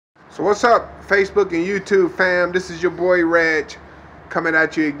So what's up, Facebook and YouTube fam? This is your boy Reg coming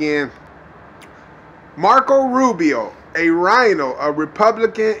at you again. Marco Rubio, a rhino, a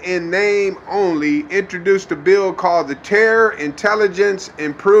Republican in name only, introduced a bill called the Terror Intelligence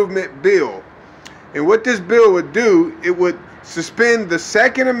Improvement Bill. And what this bill would do, it would suspend the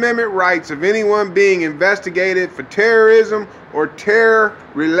Second Amendment rights of anyone being investigated for terrorism or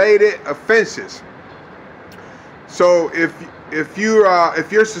terror-related offenses. So if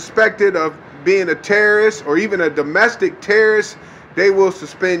you're suspected of being a terrorist or even a domestic terrorist, they will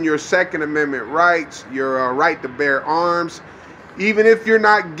suspend your Second Amendment rights, your right to bear arms. Even if you're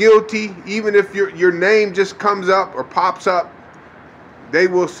not guilty, even if your name just comes up or pops up, they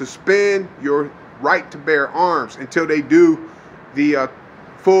will suspend your right to bear arms until they do the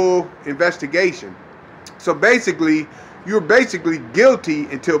full investigation. So basically, you're basically guilty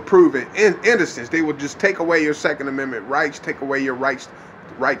until proven innocence. They will just take away your Second Amendment rights, take away your right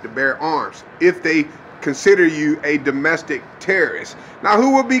to bear arms if they consider you a domestic terrorist. Now,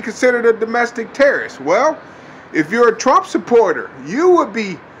 who would be considered a domestic terrorist? Well, if you're a Trump supporter, you would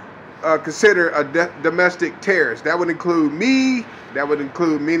be considered a domestic terrorist. That would include me. That would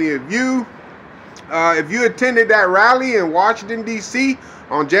include many of you. If you attended that rally in Washington, D.C.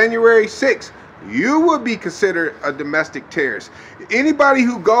 on January 6th, you would be considered a domestic terrorist. Anybody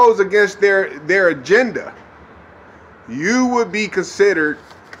who goes against their agenda, you would be considered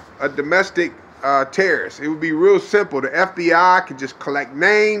a domestic terrorist. It would be real simple. The FBI could just collect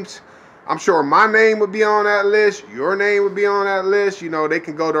names. I'm sure my name would be on that list. Your name would be on that list. You know, they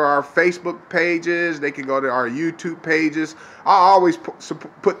can go to our Facebook pages. They can go to our YouTube pages. I always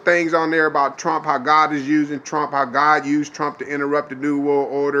put things on there about Trump, how God is using Trump, how God used Trump to interrupt the New World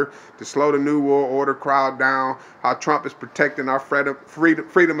Order, to slow the New World Order crowd down, how Trump is protecting our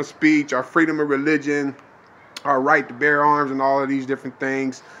freedom of speech, our freedom of religion, our right to bear arms, and all of these different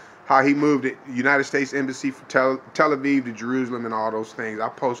things. How he moved the United States Embassy from Tel Aviv to Jerusalem and all those things. I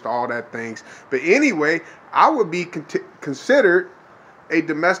post all that things. But anyway, I would be considered a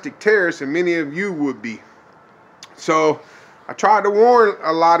domestic terrorist, and many of you would be. So I tried to warn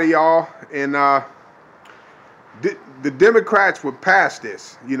a lot of y'all, and the Democrats would pass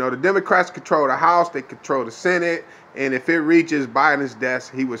this. You know, the Democrats control the House, they control the Senate, and if it reaches Biden's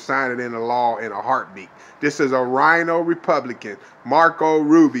desk, he would sign it into law in a heartbeat. This is a rhino Republican, Marco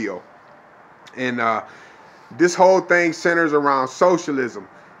Rubio. And this whole thing centers around socialism.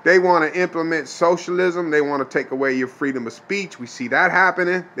 They want to implement socialism. They want to take away your freedom of speech. We see that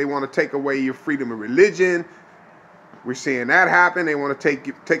happening. They want to take away your freedom of religion. We're seeing that happen. They want to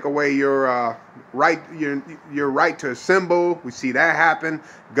take away your right to assemble. We see that happen.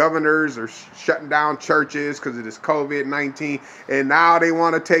 Governors are shutting down churches because of this COVID-19, and now they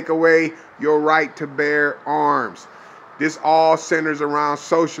want to take away your right to bear arms. This all centers around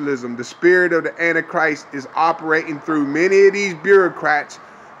socialism. The spirit of the Antichrist is operating through many of these bureaucrats,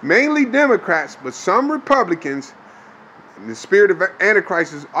 mainly Democrats, but some Republicans. And the spirit of the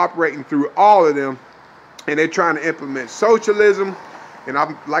Antichrist is operating through all of them. And they're trying to implement socialism. And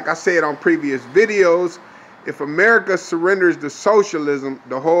like I said on previous videos, if America surrenders to socialism,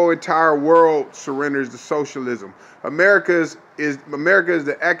 the whole entire world surrenders to socialism. America is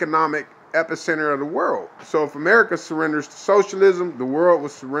the economic epicenter of the world. So if America surrenders to socialism, the world will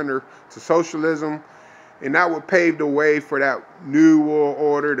surrender to socialism. And that would pave the way for that new world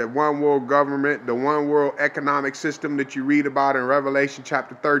order, that one world government, the one world economic system that you read about in Revelation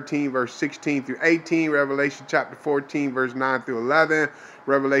chapter 13, verse 16 through 18, Revelation chapter 14, verse 9 through 11,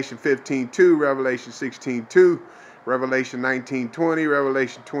 Revelation 15:2, Revelation 16:2, Revelation 19:20,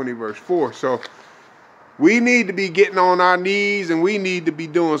 Revelation 20, verse 4. So we need to be getting on our knees, and we need to be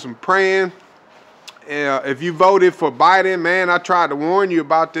doing some praying. If you voted for Biden, man, I tried to warn you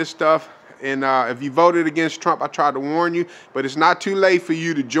about this stuff. And if you voted against Trump, I tried to warn you. But it's not too late for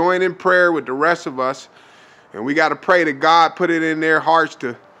you to join in prayer with the rest of us. And we got to pray that God put it in their hearts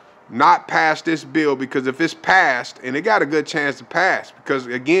to not pass this bill. Because if it's passed, and it got a good chance to pass, because,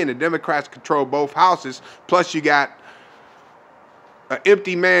 again, the Democrats control both houses. Plus, you got an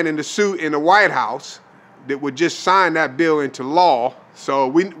empty man in the suit in the White House that would just sign that bill into law. So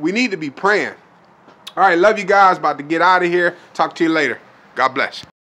we need to be praying. All right, love you guys. About to get out of here. Talk to you later. God bless.